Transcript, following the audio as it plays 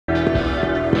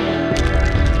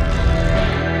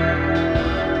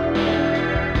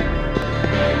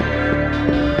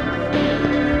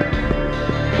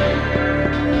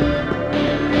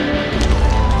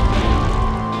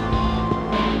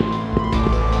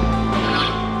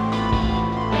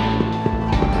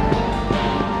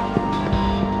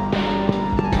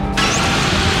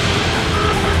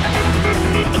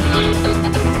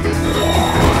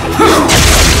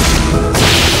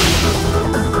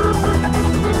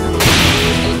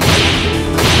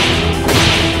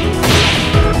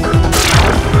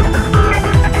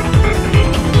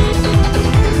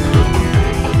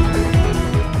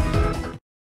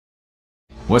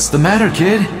What's the matter,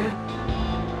 kid?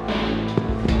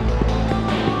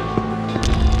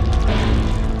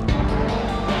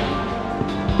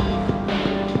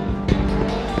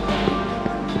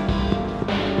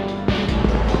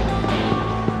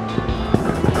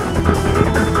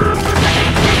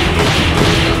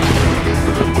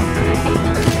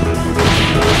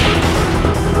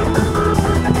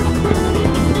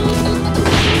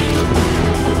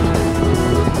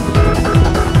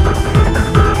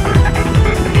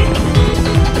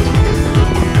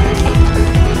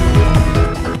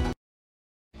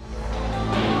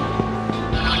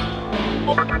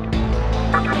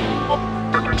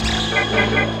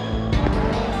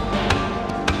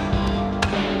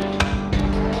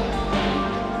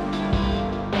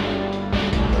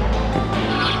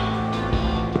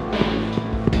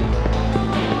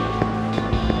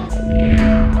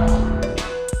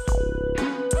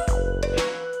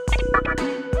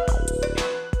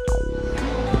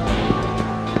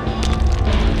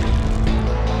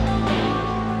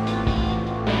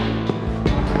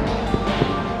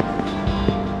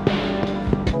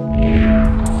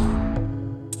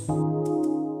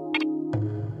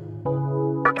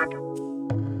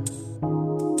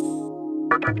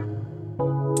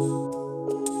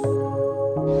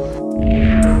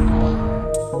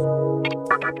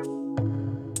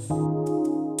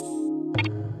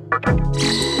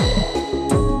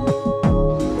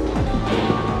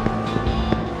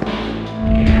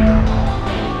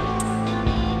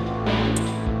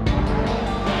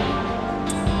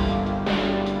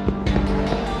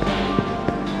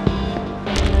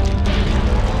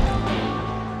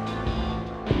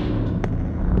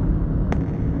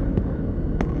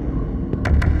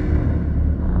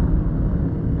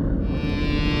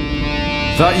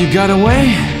 Thought you got away?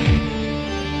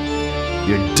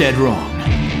 You're dead wrong.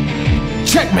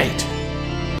 Checkmate!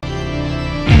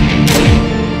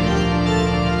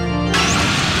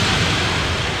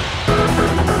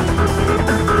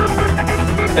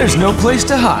 There's no place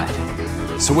to hide.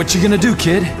 So what you gonna do,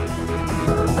 kid?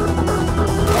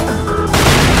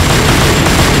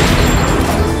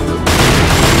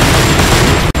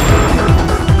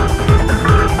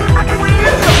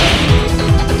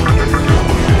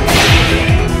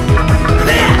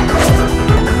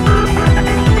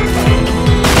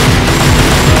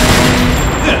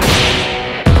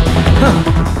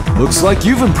 Looks like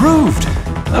you've improved.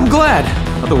 I'm glad.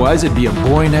 Otherwise, it'd be a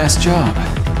boring-ass job.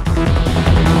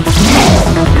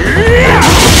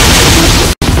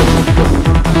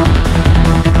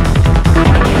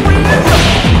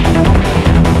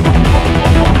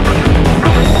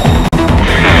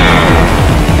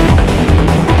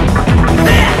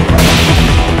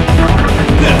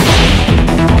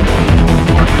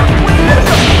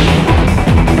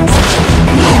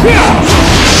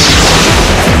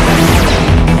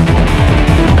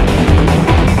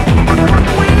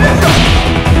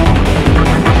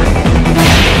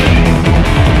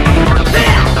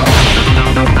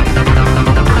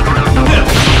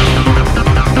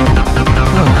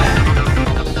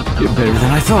 Better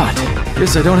than I thought.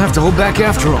 Guess I don't have to hold back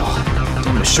after all. I'm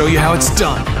gonna show you how it's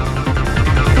done.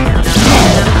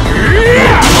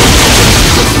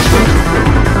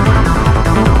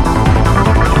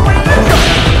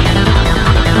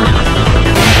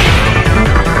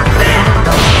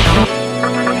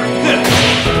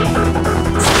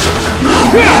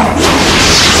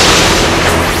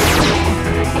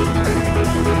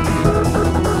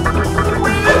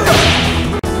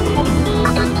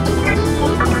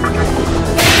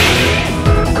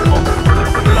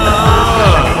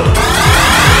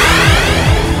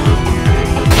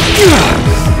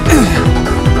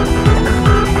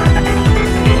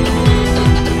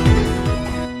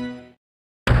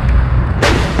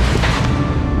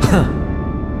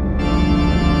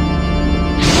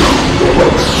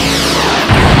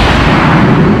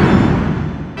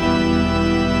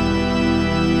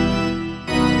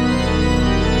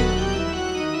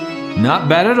 Not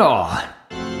bad at all.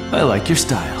 I like your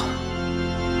style.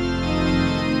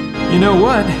 You know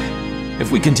what?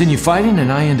 If we continue fighting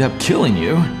and I end up killing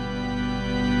you,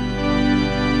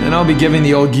 then I'll be giving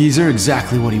the old geezer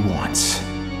exactly what he wants.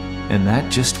 And that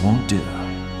just won't do.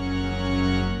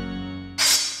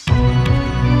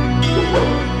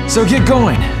 So get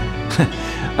going.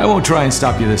 I won't try and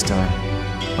stop you this time.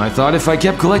 I thought if I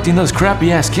kept collecting those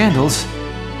crappy-ass candles,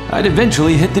 I'd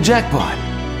eventually hit the jackpot.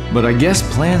 But I guess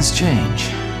plans change.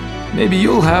 Maybe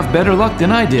you'll have better luck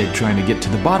than I did trying to get to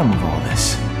the bottom of all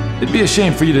this. It'd be a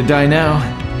shame for you to die now,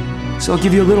 so I'll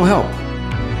give you a little help.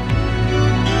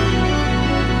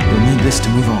 You'll need this to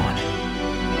move on.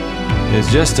 It's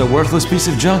just a worthless piece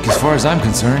of junk as far as I'm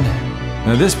concerned.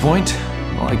 At this point,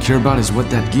 All I care about is what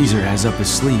that geezer has up his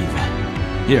sleeve.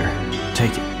 Here,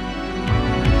 take it.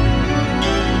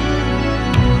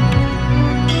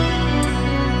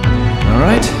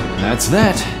 Alright, that's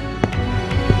that.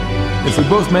 If we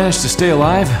both manage to stay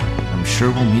alive, I'm sure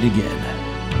we'll meet again.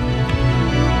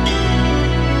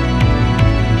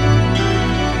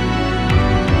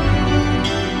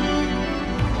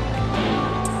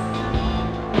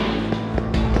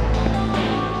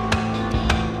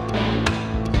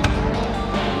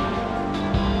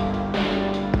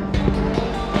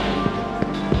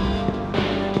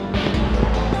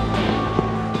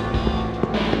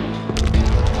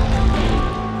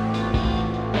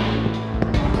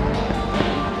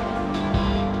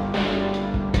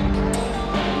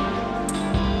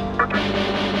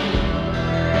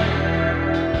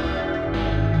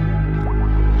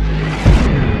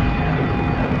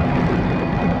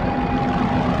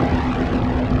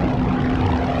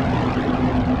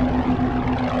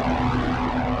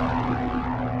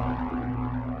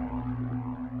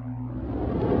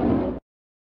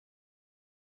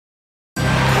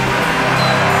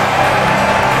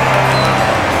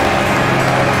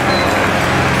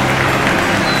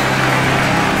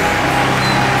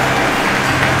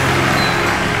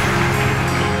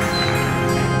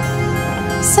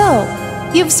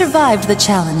 So, you've survived the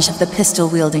challenge of the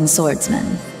pistol-wielding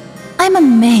swordsman. I'm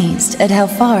amazed at how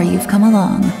far you've come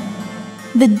along.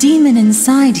 The demon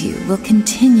inside you will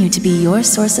continue to be your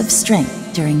source of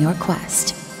strength during your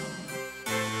quest.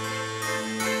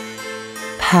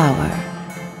 Power.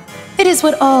 It is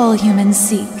what all humans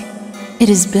seek. It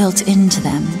is built into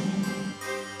them.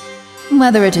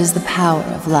 Whether it is the power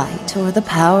of light or the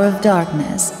power of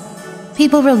darkness,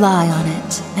 people rely on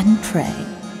it and pray.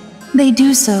 They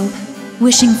do so,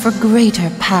 wishing for greater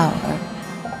power.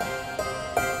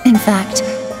 In fact,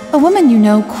 a woman you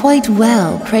know quite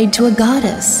well prayed to a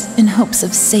goddess in hopes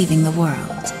of saving the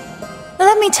world.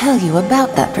 Let me tell you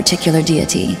about that particular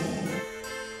deity.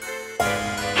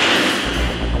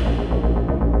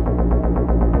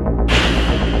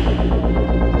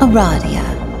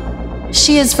 Aradia.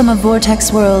 She is from a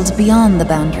vortex world beyond the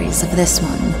boundaries of this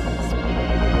one.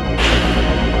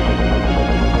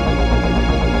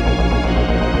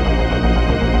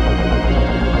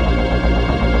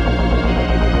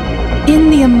 In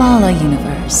the Amala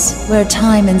universe, where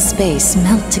time and space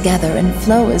melt together and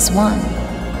flow as one,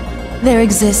 there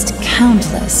exist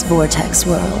countless vortex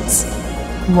worlds.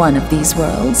 One of these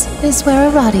worlds is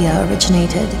where Aradia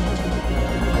originated.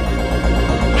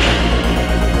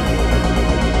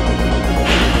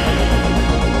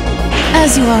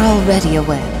 As you are already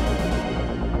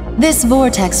aware, this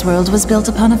vortex world was built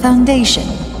upon a foundation,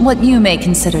 what you may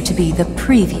consider to be the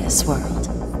previous world.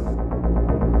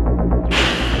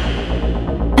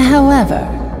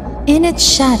 However, in its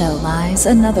shadow lies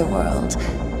another world,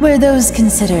 where those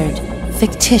considered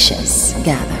fictitious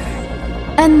gather.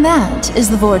 And that is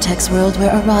the vortex world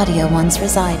where Aradia once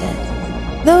resided.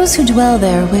 Those who dwell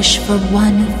there wish for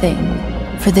one thing,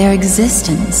 for their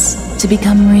existence to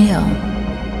become real.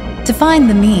 To find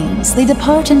the means, they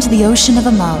depart into the ocean of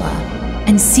Amala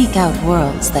and seek out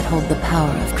worlds that hold the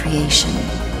power of creation.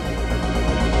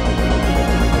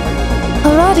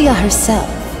 Aradia herself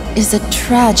is a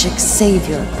tragic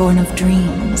savior born of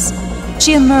dreams.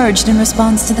 She emerged in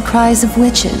response to the cries of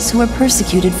witches who were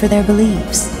persecuted for their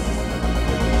beliefs.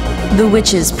 The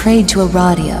witches prayed to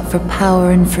Aradia for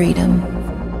power and freedom.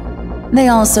 They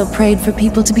also prayed for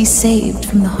people to be saved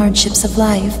from the hardships of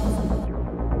life.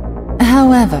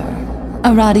 However,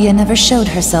 Aradia never showed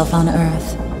herself on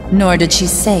Earth, nor did she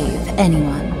save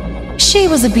anyone. She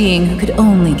was a being who could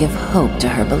only give hope to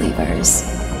her believers.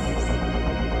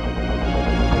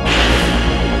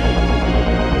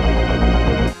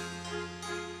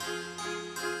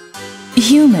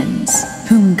 Humans,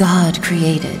 whom God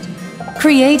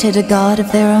created a god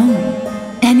of their own.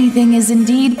 Anything is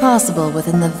indeed possible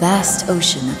within the vast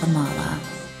ocean of Amala.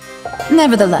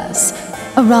 Nevertheless,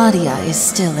 Aradia is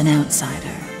still an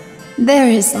outsider. There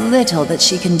is little that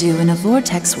she can do in a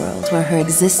vortex world where her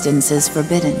existence is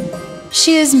forbidden.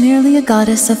 She is merely a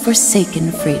goddess of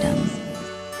forsaken freedom.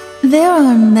 There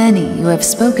are many you have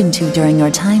spoken to during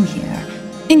your time here,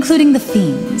 including the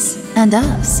fiends and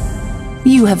us.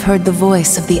 You have heard the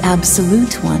voice of the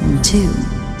Absolute One, too.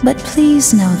 But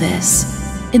please know this.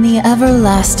 In the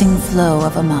everlasting flow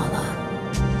of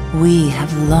Amala, we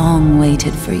have long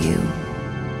waited for you.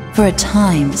 For a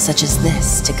time such as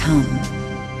this to come.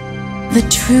 The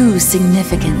true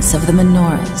significance of the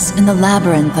menorahs in the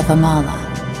labyrinth of Amala,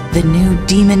 the new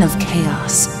demon of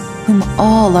chaos, whom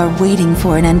all are waiting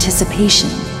for in anticipation,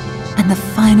 and the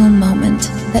final moment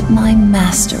that my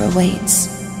master awaits.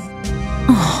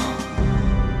 Oh,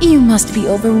 You must be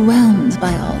overwhelmed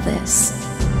by all this.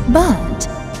 But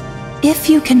if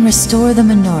you can restore the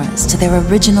menorahs to their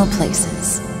original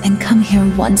places and come here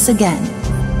once again,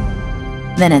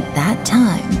 then at that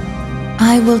time,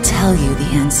 I will tell you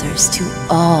the answers to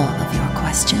all of your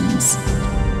questions.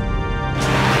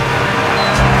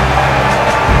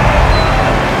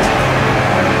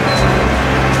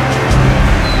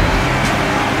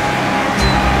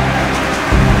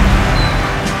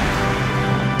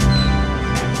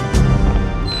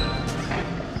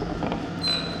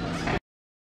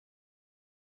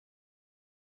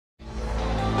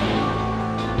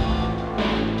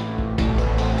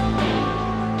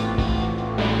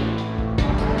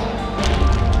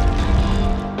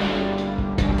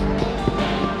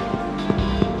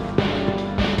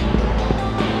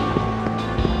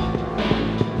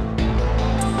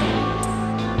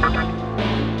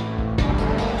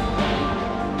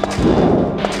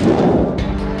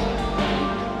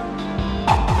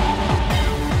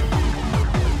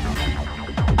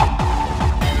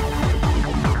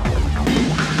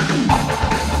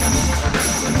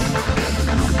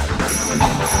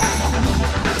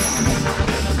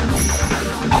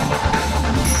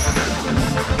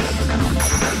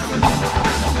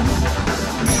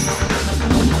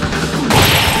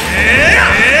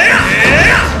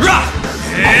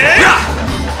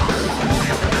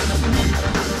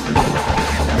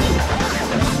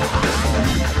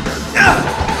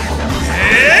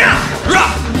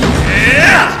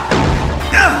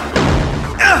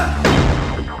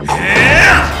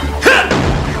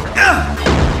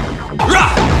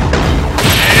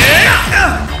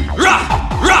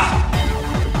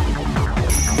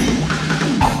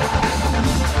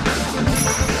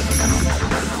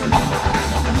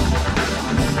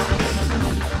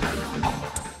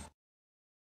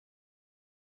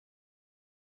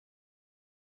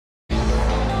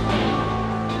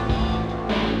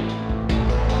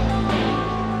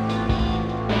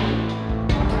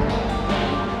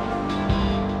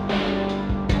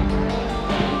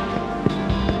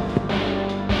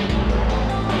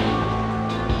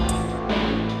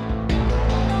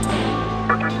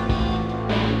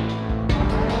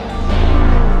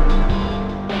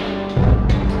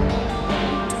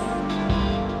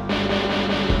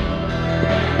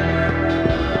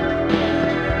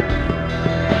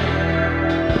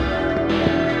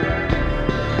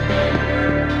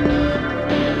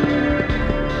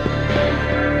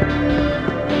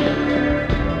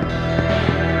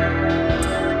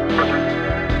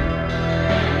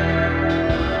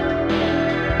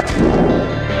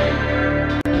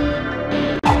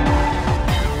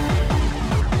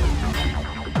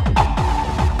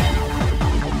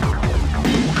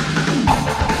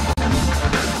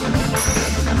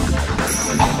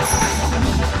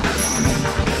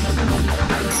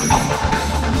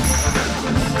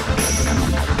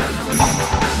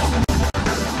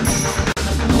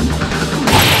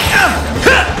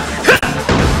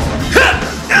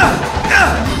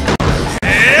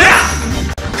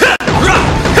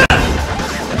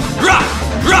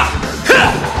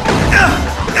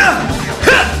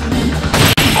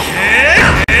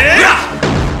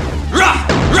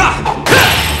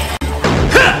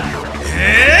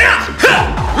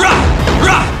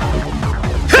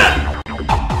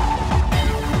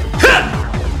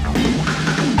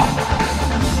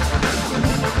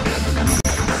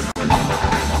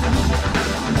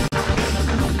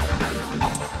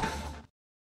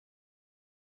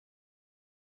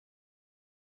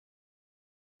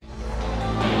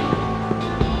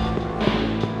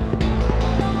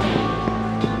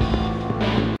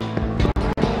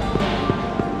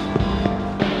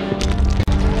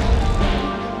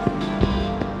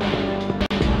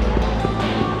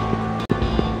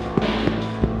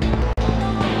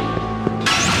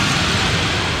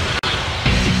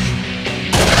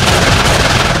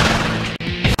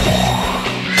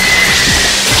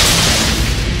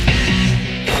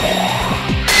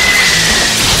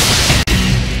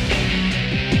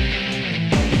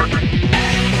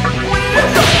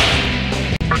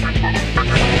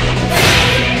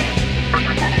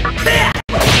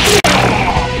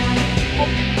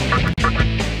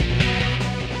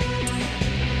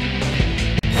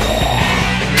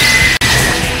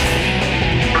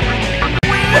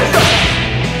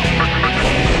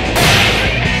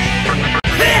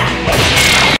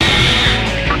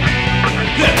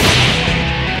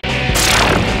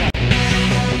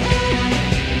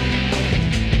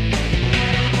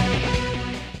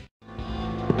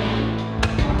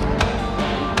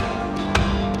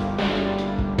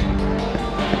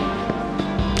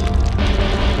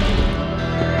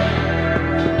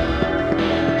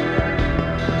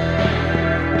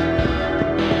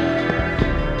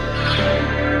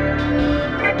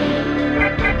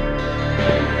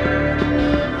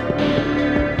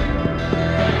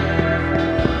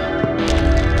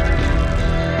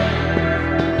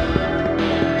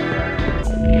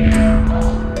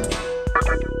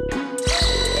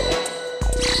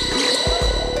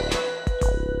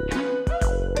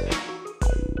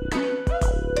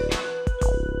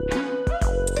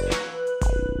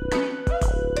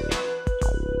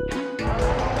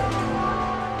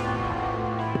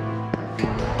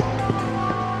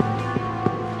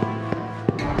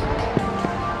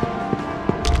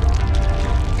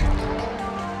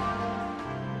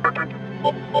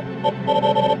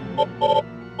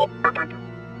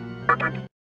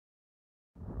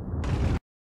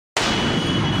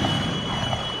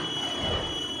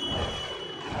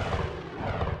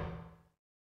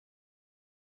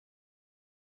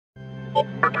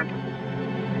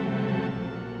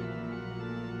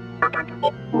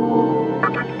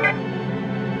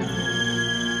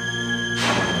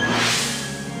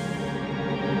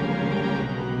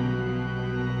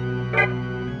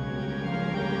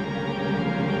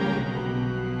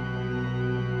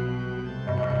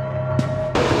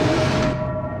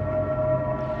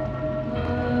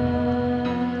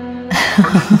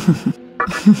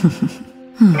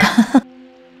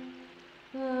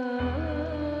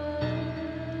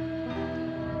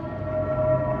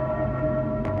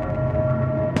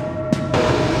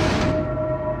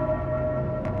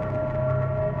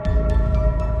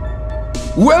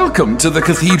 Welcome to the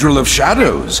Cathedral of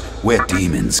Shadows, where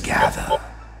demons gather.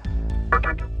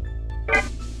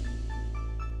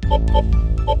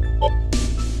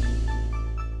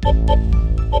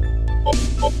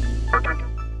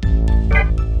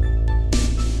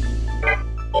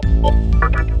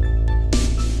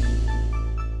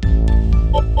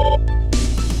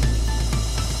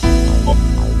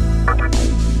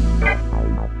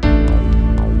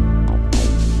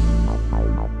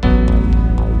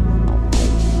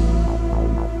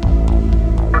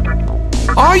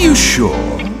 Are you sure?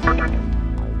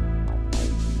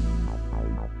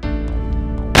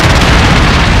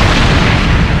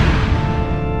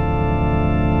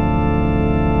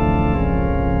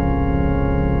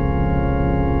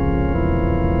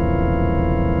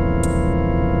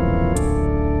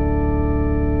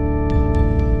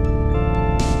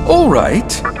 All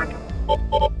right.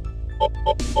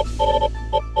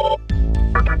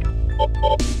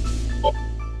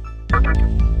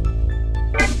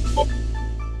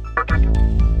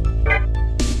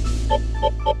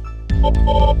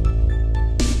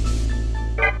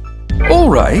 All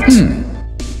right.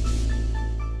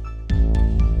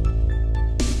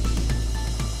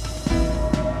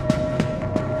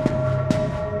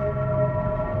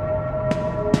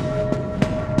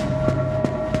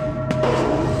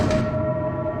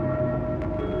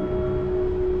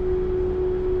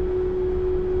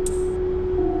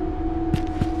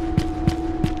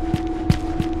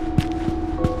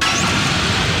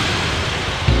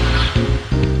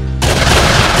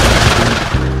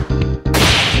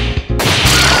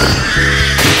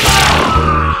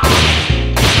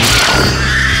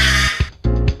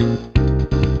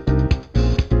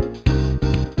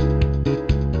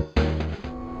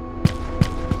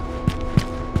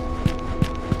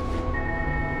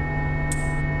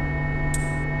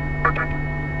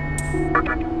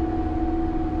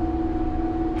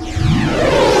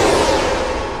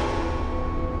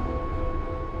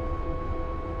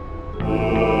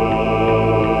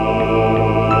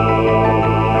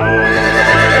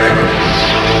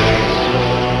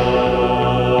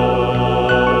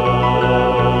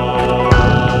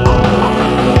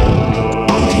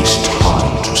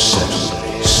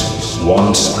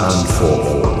 Once and for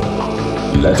all,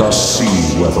 let us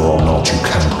see whether or not you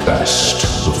can best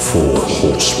the four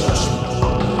horsemen.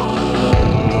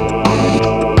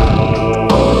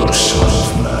 Oh, son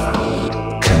of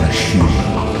man, can a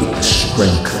human with the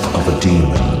strength of a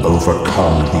demon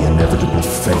overcome the inevitable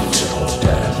fate of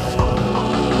death?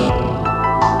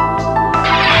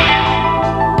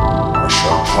 I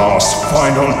shall pass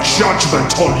final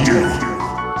judgment on you!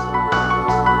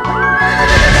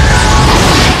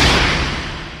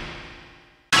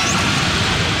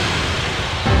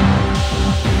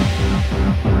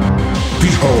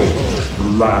 Behold, the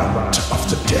land of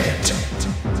the dead.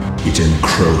 It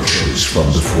encroaches from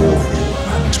before you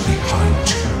and behind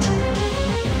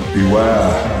you.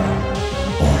 Beware,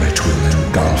 or it will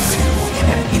engulf you in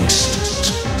an instant.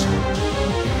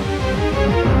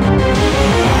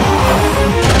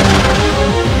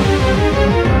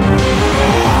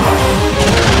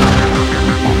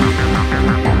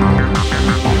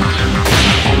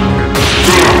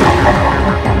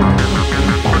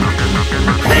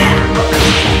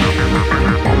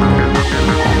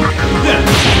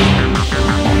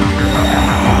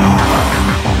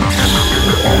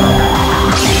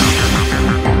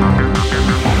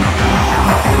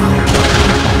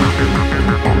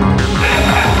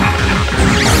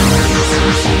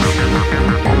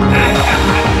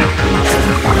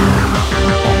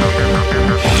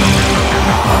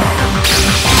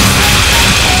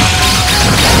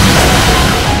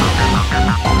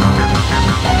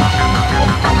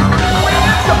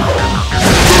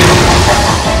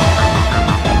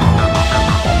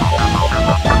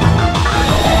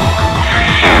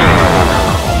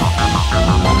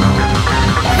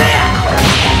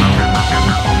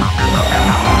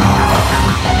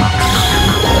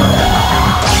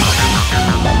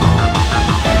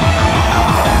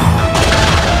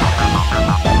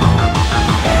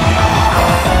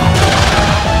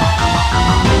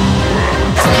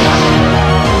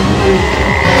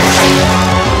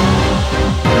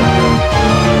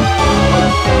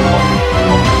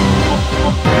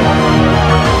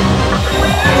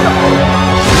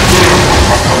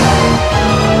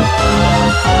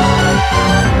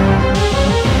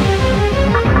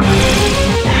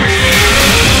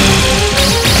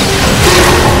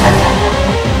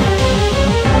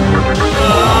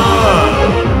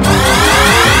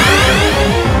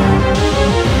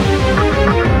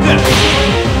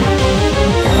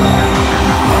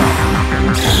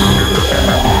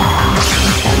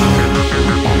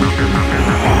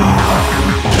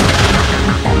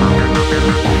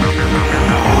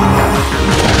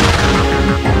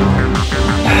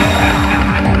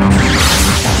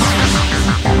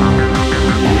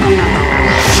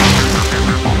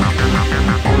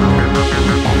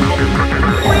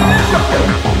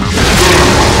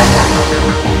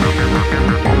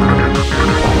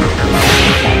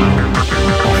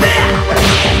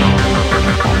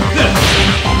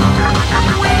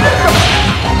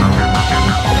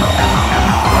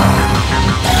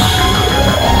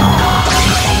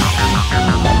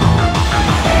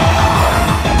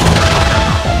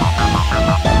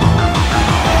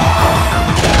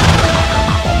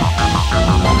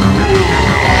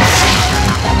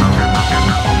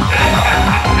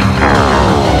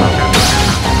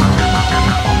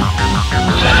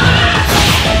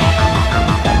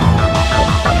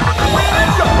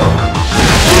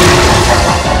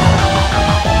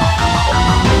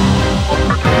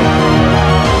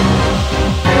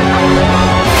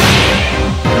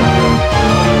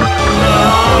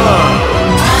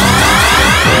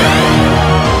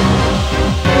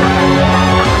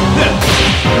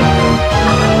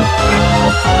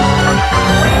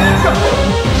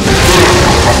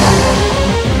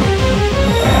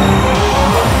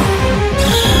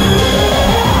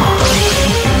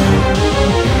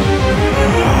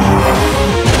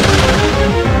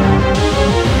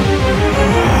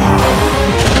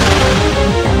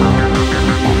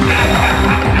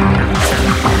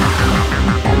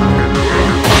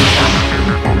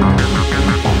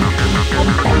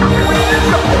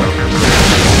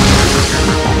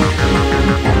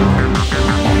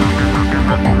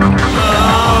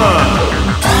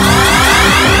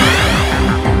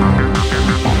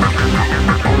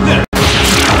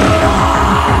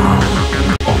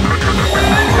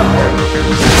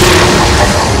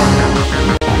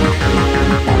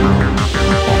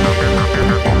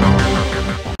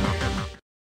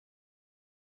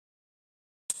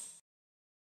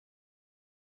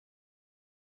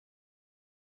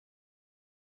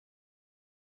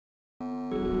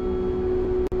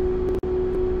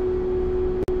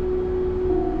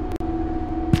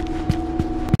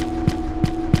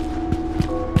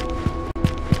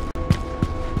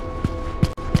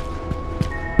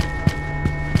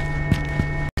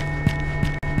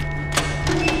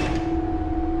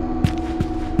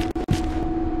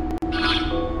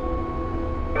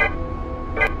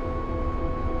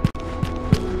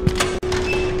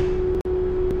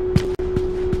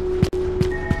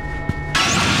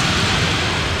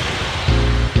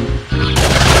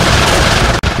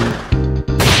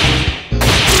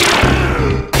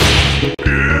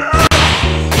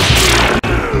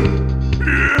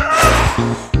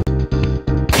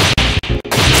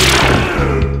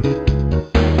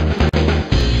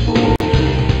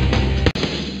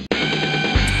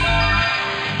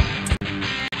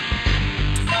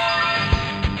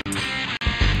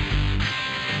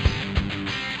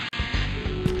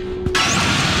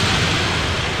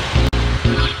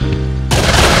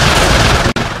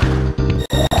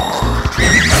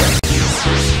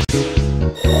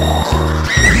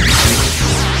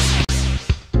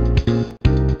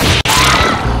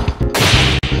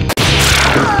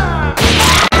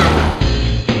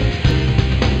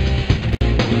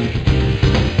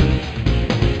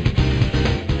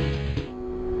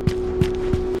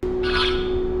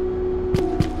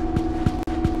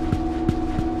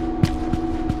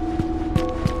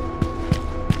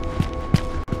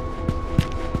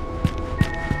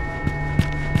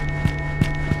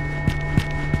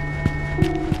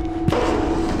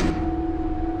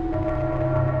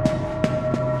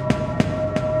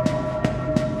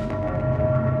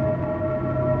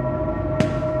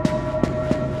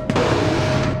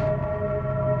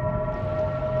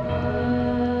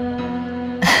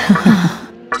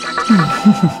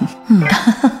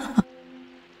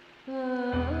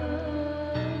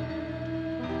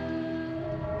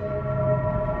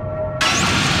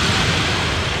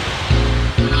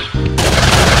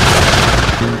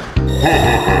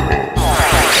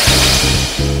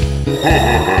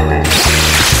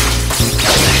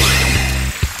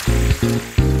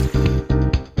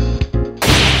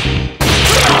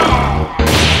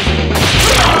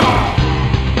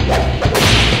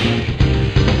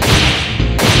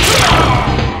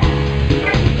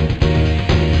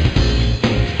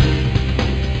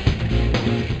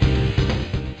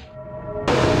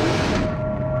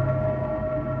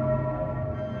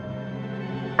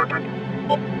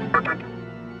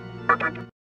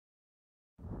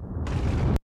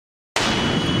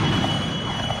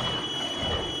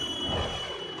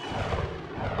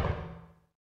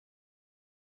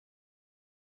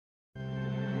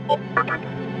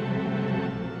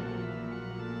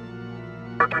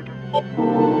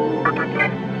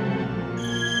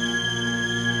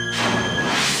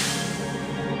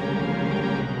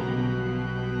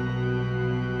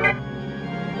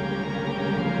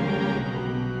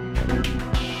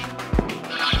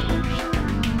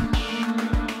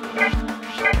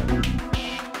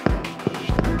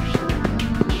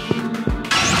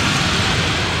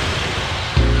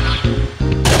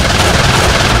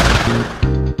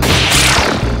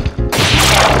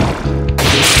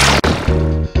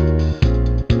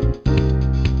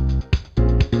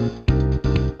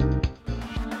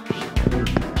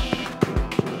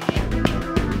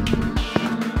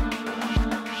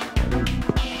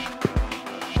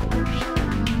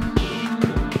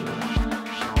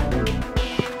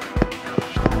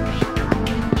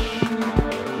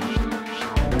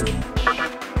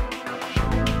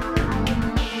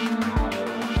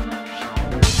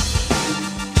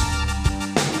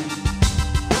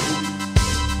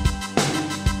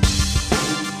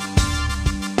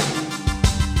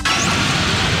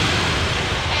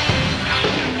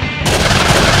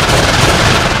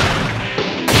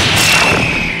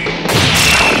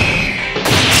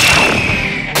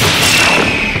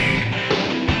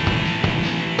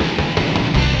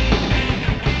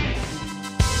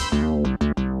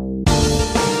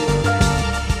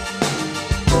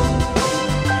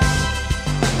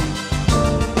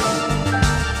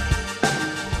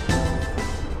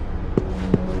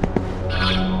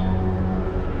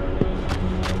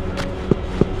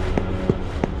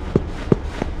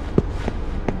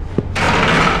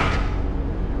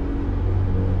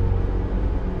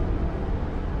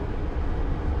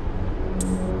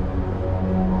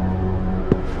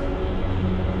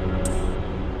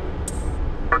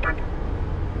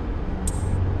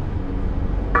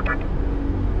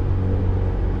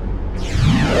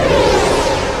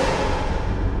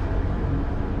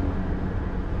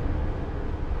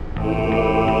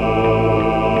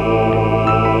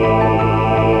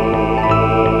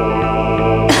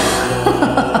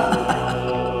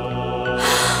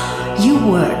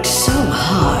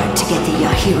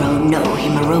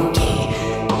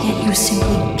 You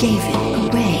simply gave it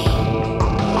away.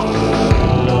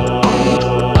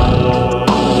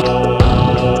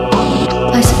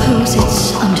 I suppose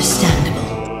it's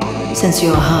understandable, since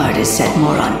your heart is set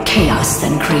more on chaos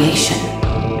than creation.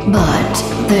 But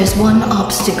there's one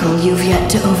obstacle you've yet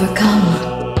to overcome.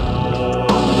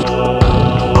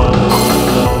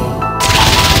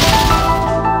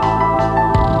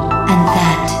 And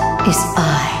that is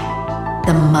I,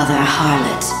 the Mother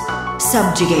Harlot,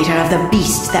 subjugator of the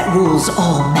beast that rules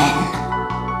all men.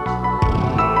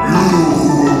 You who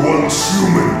were once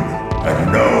human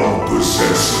and now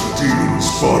possess a demon's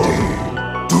body.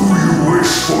 Do you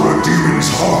wish for a demon's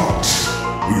heart,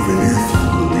 even if you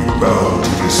will be bound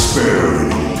to despair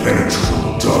in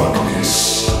impenetrable darkness?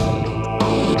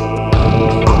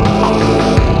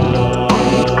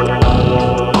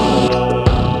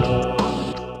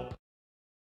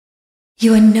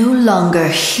 You are no longer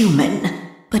human,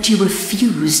 but you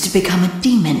refuse to become a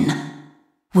demon.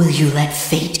 Will you let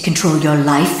fate control your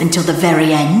life until the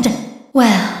very end?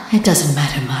 Well, it doesn't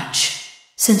matter much,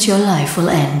 since your life will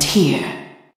end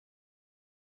here.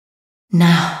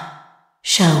 Now,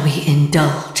 shall we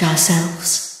indulge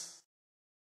ourselves?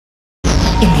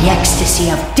 In the ecstasy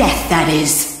of death, that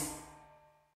is.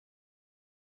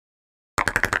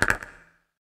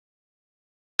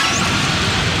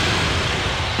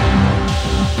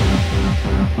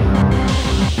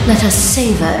 Let us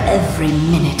savor every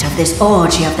minute of this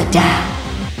orgy of the damned.